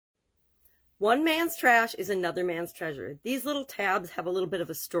One man's trash is another man's treasure. These little tabs have a little bit of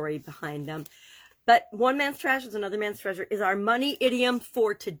a story behind them. But one man's trash is another man's treasure is our money idiom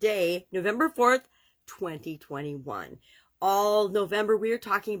for today, November 4th, 2021. All November, we are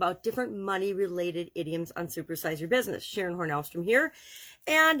talking about different money-related idioms on Supersize Your Business. Sharon Horn-Elstrom here.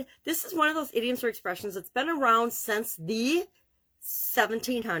 And this is one of those idioms or expressions that's been around since the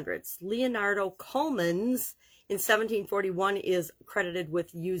 1700s. Leonardo Coleman's in 1741 is credited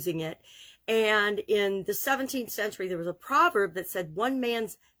with using it. And in the 17th century, there was a proverb that said, one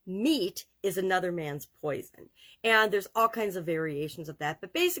man's meat is another man's poison. And there's all kinds of variations of that.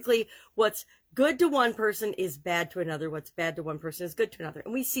 But basically, what's good to one person is bad to another. What's bad to one person is good to another.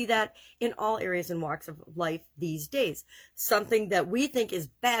 And we see that in all areas and walks of life these days. Something that we think is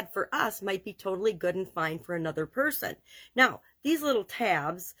bad for us might be totally good and fine for another person. Now, these little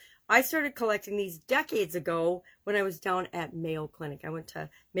tabs, I started collecting these decades ago when I was down at Mayo Clinic. I went to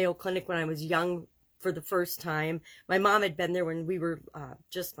Mayo Clinic when I was young for the first time. My mom had been there when we were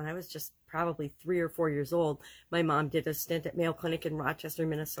when I was just probably 3 or 4 years old. My mom did a stint at Mayo Clinic in Rochester,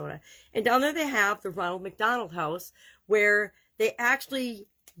 Minnesota. And down there they have the Ronald McDonald House, where they actually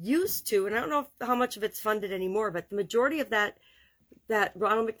used to, and I don't know how much of it's funded anymore, but the majority of that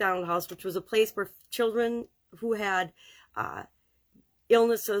Ronald McDonald House, which was a place where children who had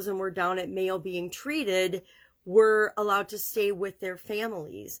illnesses and were down at Mayo being treated were allowed to stay with their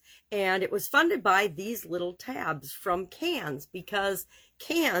families. And it was funded by these little tabs from cans, because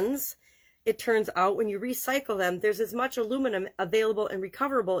cans, it turns out, when you recycle them, there's as much aluminum available and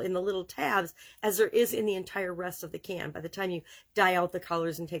recoverable in the little tabs as there is in the entire rest of the can by the time you dye out the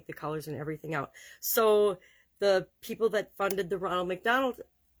colors and take the colors and everything out. So the people that funded the Ronald McDonald,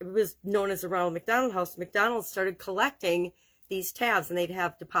 it was known as the Ronald McDonald House, McDonald's started collecting these tabs, and they'd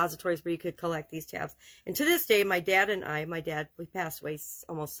have depositories where you could collect these tabs. And to this day, my dad, we passed away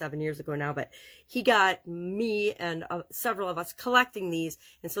almost 7 years ago now, but he got me and several of us collecting these.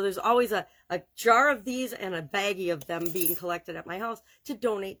 And so there's always a jar of these and a baggie of them being collected at my house to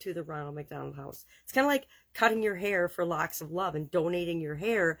donate to the Ronald McDonald House. It's kind of like cutting your hair for Locks of Love and donating your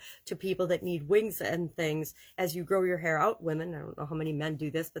hair to people that need wigs and things. As you grow your hair out, women, I don't know how many men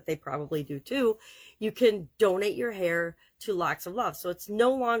do this, but they probably do too, you can donate your hair to Locks of Love. So it's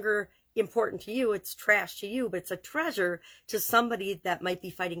no longer important to you, it's trash to you, but it's a treasure to somebody that might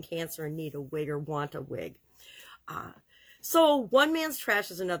be fighting cancer and need a wig or want a wig. So one man's trash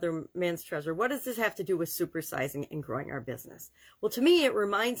is another man's treasure. What does this have to do with supersizing and growing our business? Well, to me, it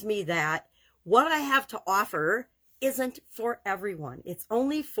reminds me that what I have to offer isn't for everyone. It's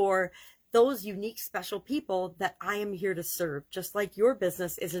only for those unique, special people that I am here to serve. Just like your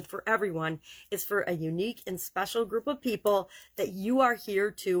business isn't for everyone, it's for a unique and special group of people that you are here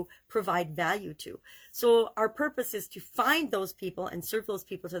to provide value to. So our purpose is to find those people and serve those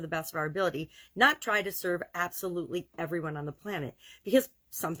people to the best of our ability, not try to serve absolutely everyone on the planet. Because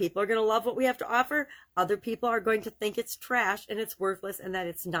some people are going to love what we have to offer. Other people are going to think it's trash and it's worthless and that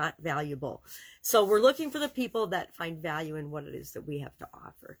it's not valuable. So we're looking for the people that find value in what it is that we have to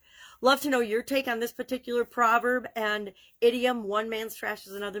offer. Love to know your take on this particular proverb and idiom, one man's trash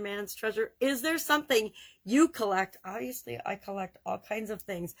is another man's treasure. Is there something you collect? Obviously, I collect all kinds of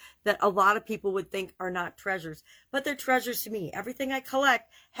things that a lot of people would think are not treasures, but they're treasures to me. Everything I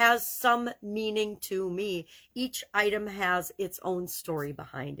collect has some meaning to me. Each item has its own story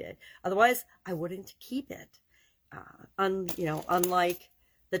behind it. Otherwise, I wouldn't keep it. Unlike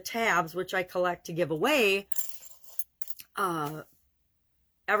the tabs, which I collect to give away,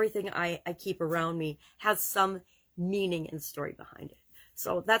 everything I keep around me has some meaning and story behind it.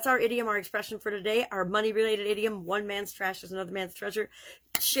 So that's our idiom, our expression for today, our money-related idiom, one man's trash is another man's treasure.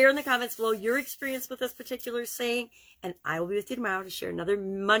 Share in the comments below your experience with this particular saying, and I will be with you tomorrow to share another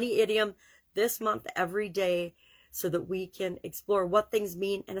money idiom this month every day so that we can explore what things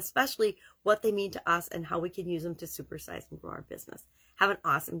mean and especially what they mean to us and how we can use them to supersize and grow our business. Have an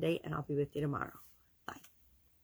awesome day, and I'll be with you tomorrow.